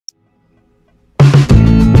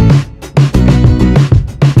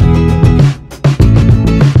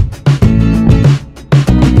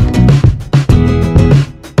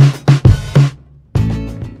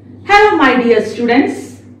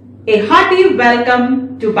heartily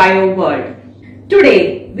welcome to Bio World.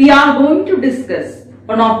 Today we are going to discuss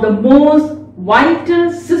one of the most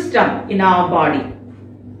vital system in our body.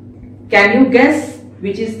 Can you guess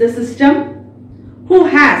which is the system? Who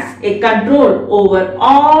has a control over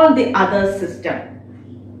all the other system?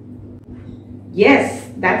 Yes,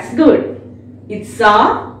 that's good. It's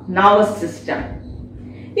our nervous system.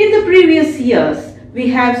 In the previous years, we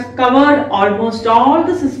have covered almost all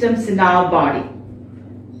the systems in our body.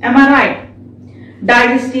 Am I right?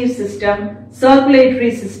 Digestive system,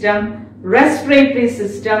 circulatory system, respiratory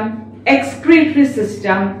system, excretory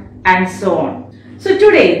system, and so on. So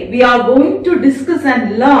today we are going to discuss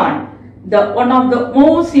and learn one of the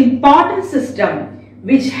most important system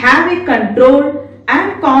which have a control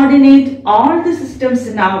and coordinate all the systems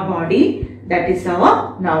in our body, that is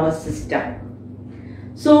our nervous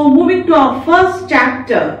system. So moving to our first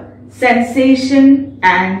chapter, sensation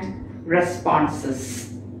and responses.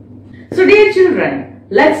 So dear children,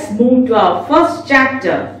 let's move to our first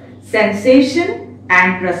chapter, sensation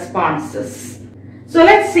and responses. So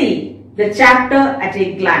let's see the chapter at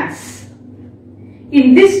a glance.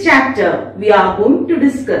 In this chapter, we are going to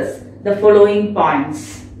discuss the following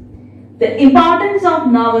points: the importance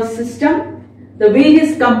of nervous system, the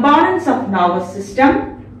various components of nervous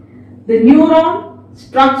system, the neuron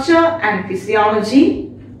structure and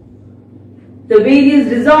physiology, the various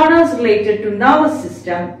disorders related to nervous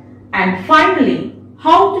system, and finally,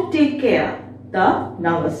 how to take care of the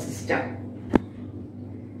nervous system.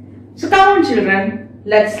 So come on children,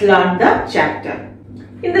 let's learn the chapter.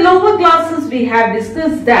 In the lower classes, we have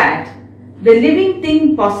discussed that the living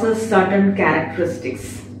thing possesses certain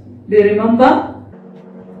characteristics. Do you remember?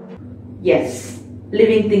 Yes,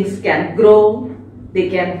 living things can grow, they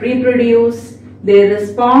can reproduce, they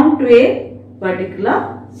respond to a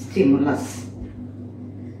particular stimulus.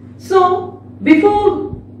 So,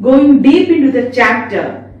 before going deep into the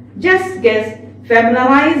chapter, just get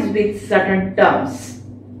familiarized with certain terms.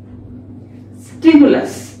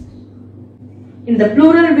 Stimulus. In the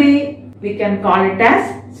plural way, we can call it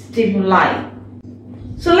as stimuli.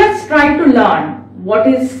 So, let's try to learn what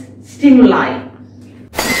is stimuli.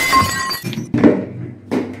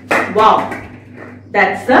 Wow,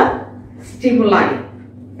 that's the stimuli.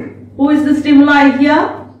 Who is the stimuli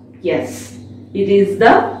here? Yes, it is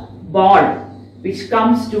the ball which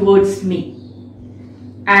comes towards me.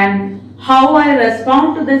 And how I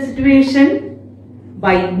respond to the situation?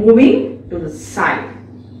 By moving to the side.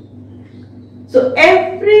 So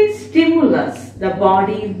every stimulus, the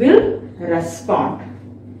body will respond.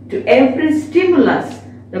 To every stimulus,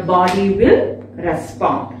 the body will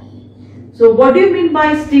respond. So what do you mean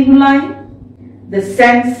by stimuli? The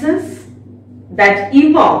senses that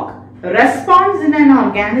evoke a response in an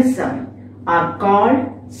organism are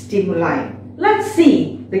called stimuli. Let's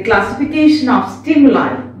see the classification of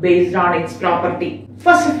stimuli based on its property.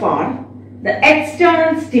 First of all, the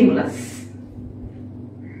external stimulus.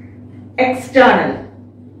 External.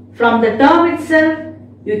 From the term itself,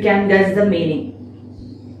 you can guess the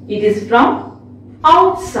meaning. It is from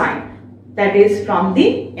outside, that is from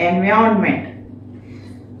the environment.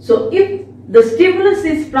 So if the stimulus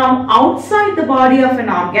is from outside the body of an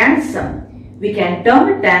organism, we can term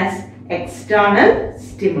it as external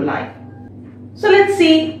stimuli. So let's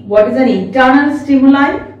see what is an internal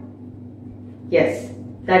stimuli. Yes,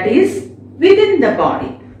 that is within the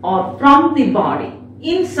body or from the body,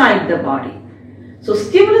 inside the body. So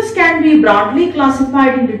stimulus can be broadly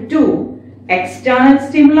classified into two: external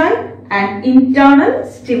stimuli and internal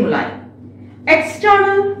stimuli.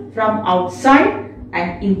 External from outside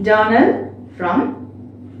and internal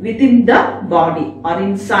from within the body or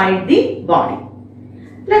inside the body.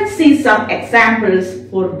 Let's see some examples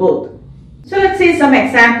for both. So let's see some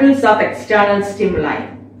examples of external stimuli.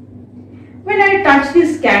 When I touch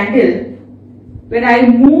this candle, when I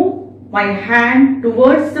move my hand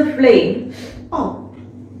towards the flame, oh,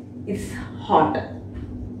 it's hot.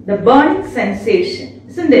 The burning sensation,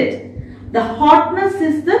 isn't it? The hotness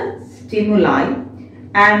is the stimuli,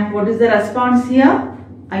 and what is the response here?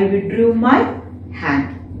 I withdrew my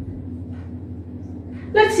hand.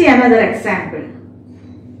 Let's see another example.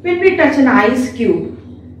 When we touch an ice cube,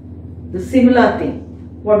 the similar thing.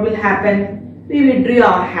 What will happen? We withdrew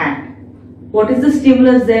our hand. What is the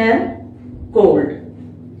stimulus there? Cold.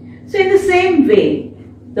 So in the same way,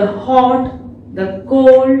 the hot, the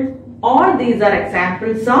cold, all these are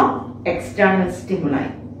examples of external stimuli,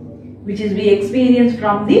 which is we experience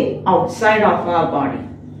from the outside of our body.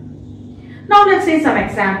 Now let's see some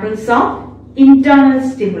examples of internal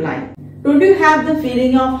stimuli. Don't you have the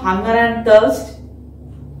feeling of hunger and thirst?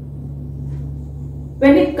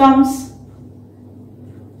 When it comes,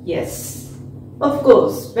 yes, Of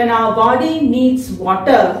course, when our body needs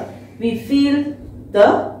water, we feel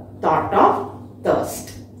the thought of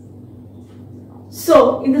thirst.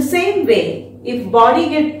 So, in the same way, if body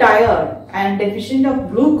get tired and deficient of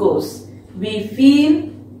glucose, we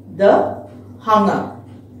feel the hunger.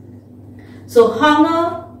 So,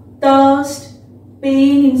 hunger, thirst,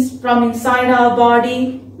 pain from inside our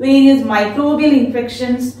body, various microbial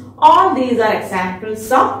infections, all these are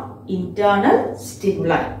examples of internal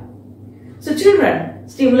stimuli. So children,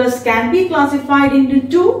 stimulus can be classified into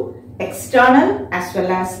two, external as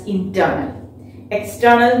well as internal.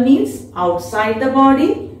 External means outside the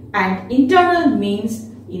body and internal means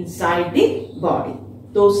inside the body.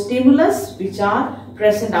 Those stimulus which are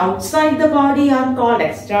present outside the body are called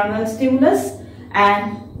external stimulus,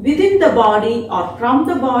 and within the body or from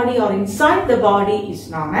the body or inside the body is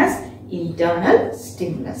known as internal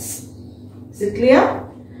stimulus. Is it clear?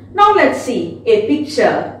 Now let's see a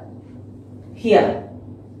picture here.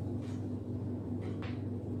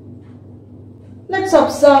 Let's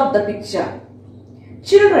observe the picture.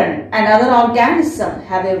 Children and other organisms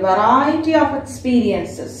have a variety of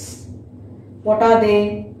experiences. What are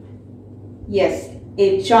they? Yes,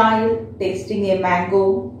 a child tasting a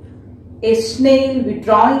mango, a snail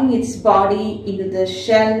withdrawing its body into the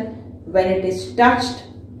shell when it is touched,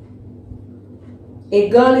 a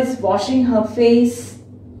girl is washing her face,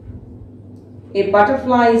 a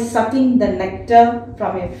butterfly is sucking the nectar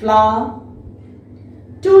from a flower,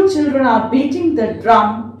 two children are beating the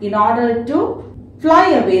drum in order to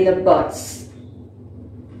fly away the birds.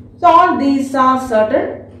 So all these are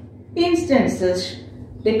certain instances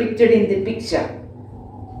depicted in the picture.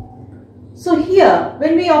 So here,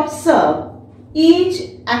 when we observe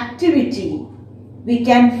each activity, we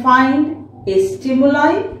can find a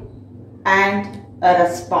stimuli and a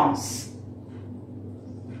response.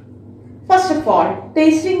 First of all,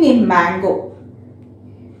 tasting a mango.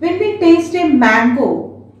 When we taste a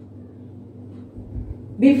mango,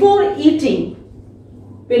 before eating,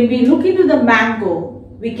 when we look into the mango,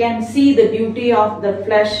 we can see the beauty of the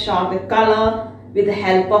flesh or the color with the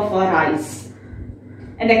help of our eyes.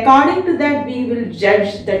 And according to that, we will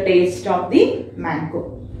judge the taste of the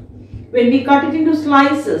mango. When we cut it into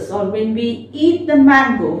slices or when we eat the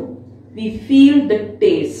mango, we feel the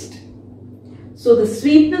taste. So the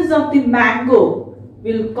sweetness of the mango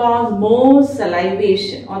will cause more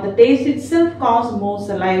salivation, or the taste itself causes more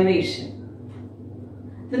salivation.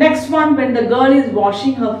 The next one, when the girl is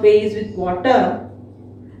washing her face with water,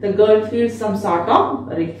 the girl feels some sort of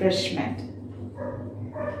refreshment.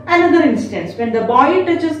 Another instance, when the boy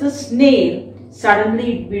touches the snail,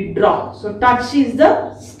 suddenly it withdraws. So touch is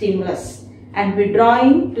the stimulus and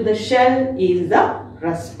withdrawing to the shell is the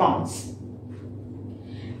response.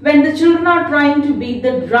 When the children are trying to beat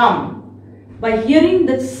the drum, by hearing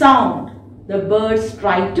the sound, the birds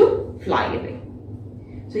try to fly away.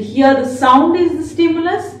 So here the sound is the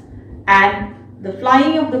stimulus and the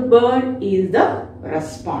flying of the bird is the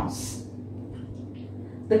response.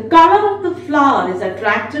 The color of the flower is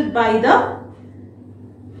attracted by the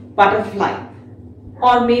butterfly,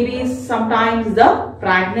 or maybe sometimes the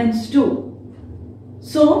fragrance too.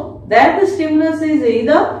 So there the stimulus is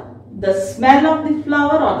either the smell of the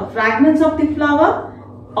flower or the fragrance of the flower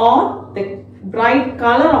or the bright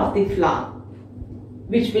color of the flower,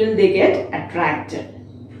 which will they get attracted,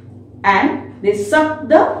 and they suck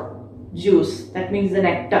the juice, that means the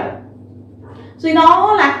nectar. So in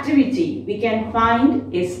all activity, we can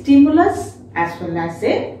find a stimulus as well as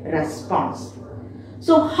a response.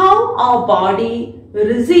 So how our body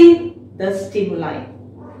receive the stimuli?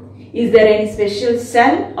 Is there any special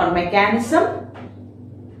cell or mechanism?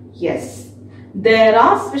 Yes, there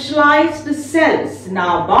are specialized cells in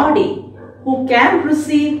our body who can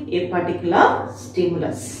receive a particular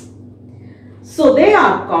stimulus. So they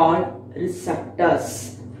are called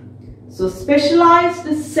receptors. So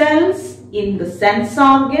specialized cells in the sense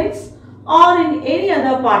organs or in any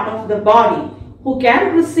other part of the body who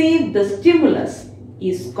can receive the stimulus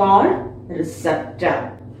is called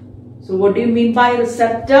receptor. So what do you mean by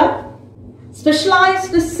receptor?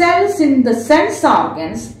 Specialized cells in the sense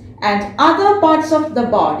organs and other parts of the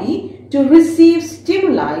body to receive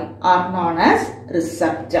stimuli are known as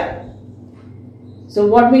receptor. So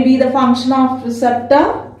what may be the function of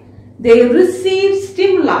receptor? They receive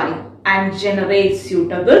stimuli and generate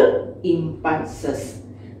suitable impulses.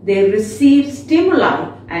 They receive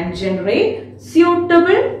stimuli and generate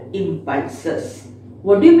suitable impulses.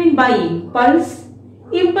 What do you mean by impulse?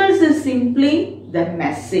 Impulse is simply the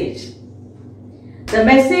message. The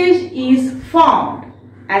message is formed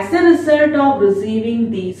as a result of receiving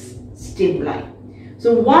these stimuli.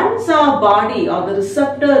 So once our body or the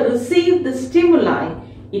receptor receives the stimuli,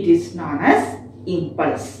 It is known as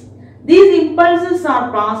impulse. These impulses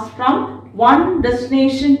are passed from one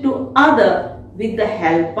destination to other with the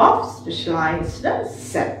help of specialized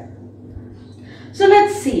cell. So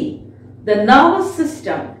let's see the nervous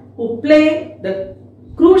system who play the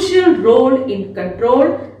crucial role in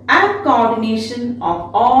control and coordination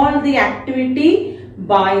of all the activity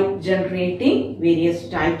by generating various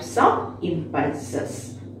types of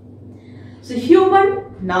impulses. So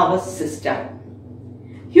human nervous system.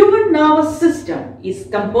 Human nervous system is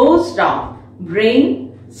composed of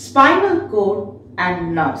brain, spinal cord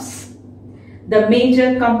and nerves. The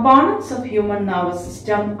major components of human nervous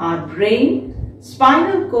system are brain,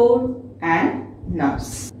 spinal cord and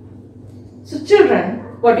nerves. So children,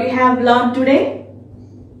 what you have learned today?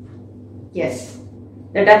 Yes,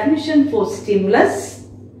 the definition for stimulus,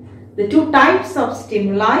 the two types of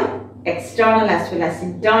stimuli, external as well as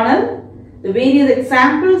internal, the various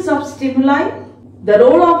examples of stimuli, the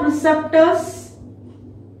role of receptors,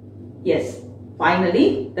 yes,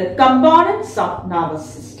 finally the components of nervous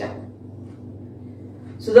system.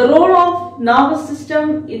 So the role of nervous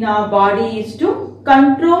system in our body is to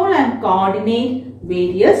control and coordinate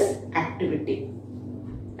various activity.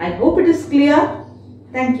 I hope it is clear.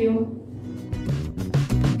 Thank you.